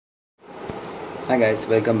Hi guys,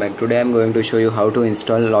 welcome back. Today I'm going to show you how to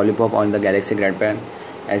install Lollipop on the Galaxy Grandpa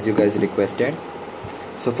as you guys requested.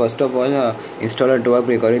 So first of all, install a Dewang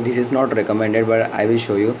recovery. This is not recommended, but I will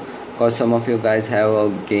show you because some of you guys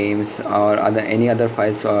have games or any other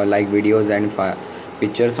files like videos and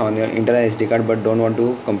pictures on your internal SD card but don't want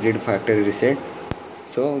to complete factory reset.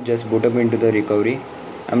 So just boot up into the recovery.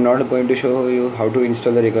 I'm not going to show you how to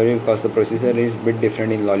install the recovery because the procedure is a bit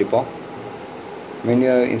different in Lollipop. When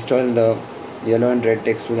you install, the yellow and red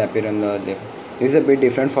text will appear on the left. This is a bit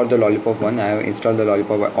different for the Lollipop one. I have installed the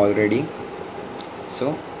Lollipop already.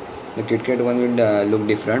 So the KitKat one will look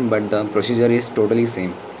different, but the procedure is totally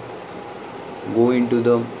same. Go into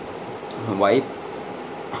the wipe,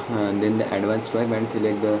 then the advanced wipe, and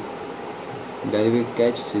select the delivery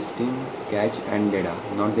cache, system cache and data,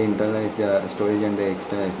 not the internal storage and the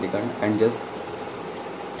external SD card, and just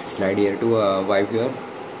slide here to wipe your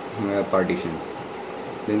partitions.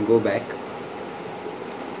 Then go back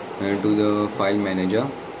to the file manager.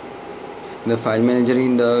 The file manager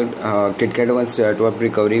in the KitKat one's Dewang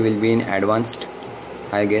recovery will be in advanced,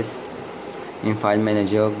 I guess. In file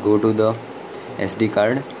manager, go to the SD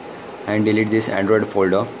card and delete this Android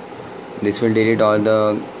folder. This will delete all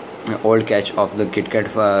the old cache of the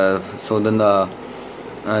KitKat, so then the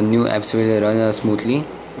new apps will run smoothly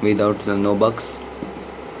without no bugs,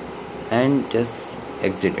 and just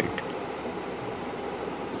exit it.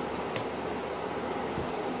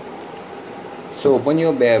 So open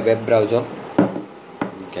your web browser,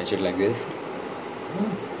 catch it like this.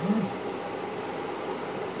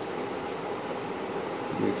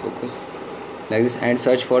 We focus like this and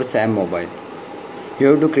search for Sam Mobile. You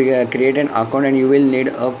have to create an account, and you will need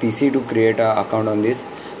a PC to create an account on this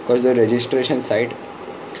because the registration site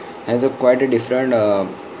has a quite a different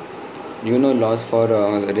laws for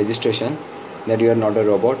registration, that you are not a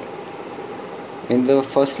robot. In the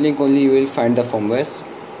first link only you will find the firmwares.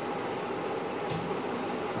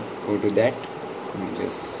 Go to that, it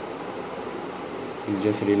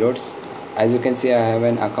just reloads. As you can see, I have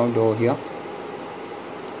an account over here.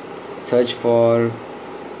 Search for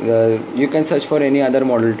you can search for any other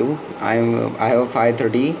model too. I have a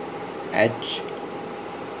 530H.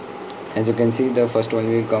 As you can see, the first one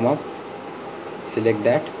will come up. Select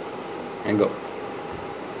that and go.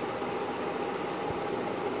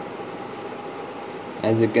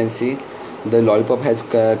 As you can see, the Lollipop has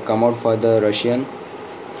come out for the Russian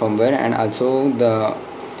firmware, and also the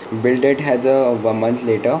build date has a 1 month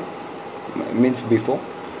later, means before,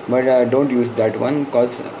 but don't use that one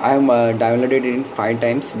because I have downloaded it in 5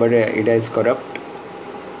 times, but it is corrupt.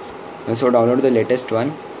 And so download the latest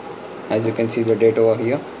one. As you can see the date over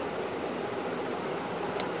here.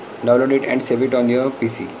 Download it and save it on your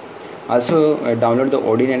PC. Also download the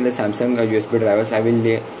Odin and the Samsung USB drivers. I will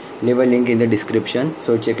leave a link in the description,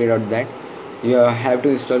 so check it out. That you have to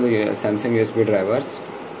install the Samsung USB drivers.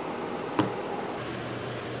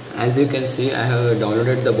 As you can see, I have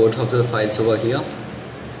downloaded the both of the files over here.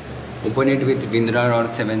 Open it with WinRAR or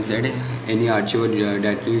 7Z, any archive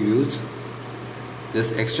that you use.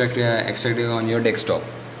 Just extract it on your desktop.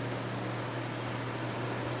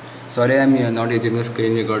 Sorry, I am not using a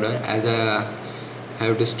screen recorder as I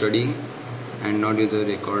have to study and not use a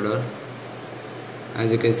recorder.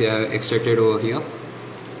 As you can see, I have extracted over here.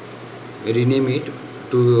 Rename it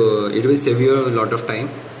to it will save you a lot of time.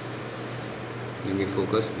 Let me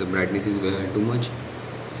focus, the brightness is too much.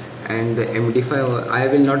 And the MD5, I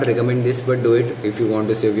will not recommend this, but do it if you want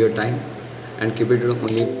to save your time, and keep it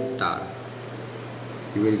only tar.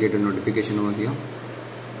 You will get a notification over here,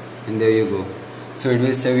 and there you go. So it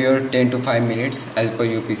will save your 10 to 5 minutes as per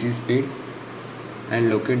your PC speed. And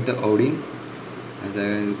locate the Odin, as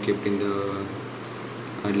I kept in the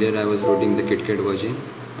earlier I was rooting the KitKat version.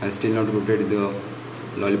 I still not rooted the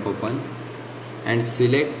Lollipop one, and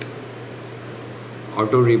select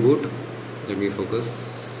auto reboot. Let me focus.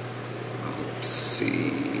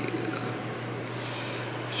 See,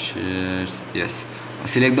 yes,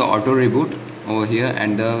 select the auto reboot over here,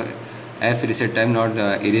 and the F reset time, not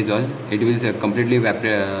erase all. It will completely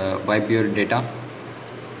wipe your data.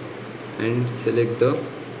 And select the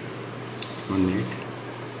 1 minute.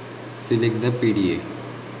 Select the PDA,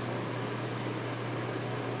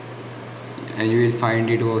 and you will find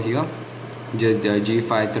it over here. Just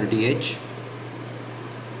G530H.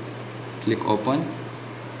 Click open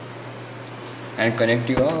and connect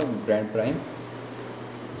your Grand Prime.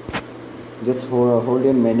 Just hold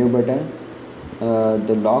your menu button,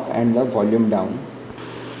 the lock and the volume down.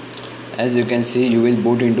 As you can see, you will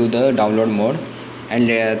boot into the download mode and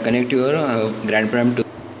connect your Grand Prime to.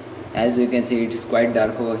 As you can see, it's quite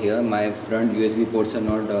dark over here. My front USB ports are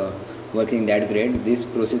not working that great. This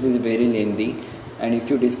process is very lengthy, and if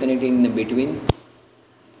you disconnect in between,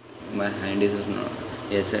 my hand is not,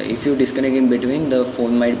 yes, if you disconnect in between, the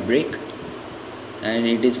phone might break, and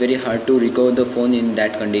it is very hard to recover the phone in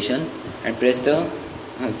that condition. And press the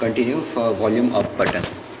continue for volume up button.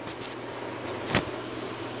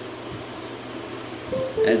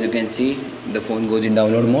 As you can see, the phone goes in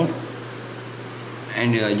download mode,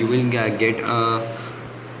 and you will get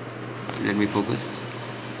let me focus,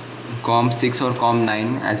 COM6 or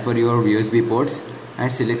COM9 as per your USB ports,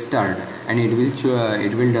 and select start, and it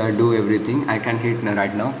will do everything. I can hit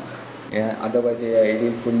right now, otherwise it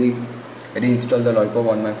will fully reinstall the Lollipop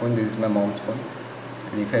on my phone. This is my mom's phone,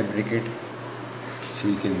 and if I break it, she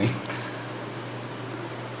will kill me.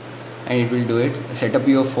 And it will do it. Set up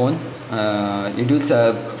your phone. It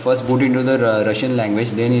will first boot into the Russian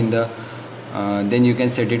language, then in the then you can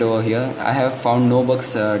set it over here. I have found no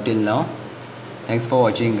bugs till now. Thanks for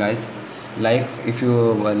watching, guys. Like if you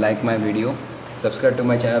like my video, subscribe to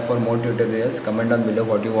my channel for more tutorials. Comment down below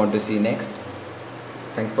what you want to see next.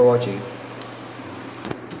 Thanks for watching.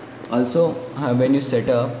 Also, when you set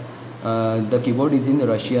up, the keyboard is in the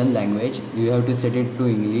Russian language. You have to set it to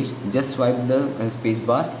English. Just swipe the space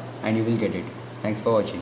bar and you will get it. Thanks for watching.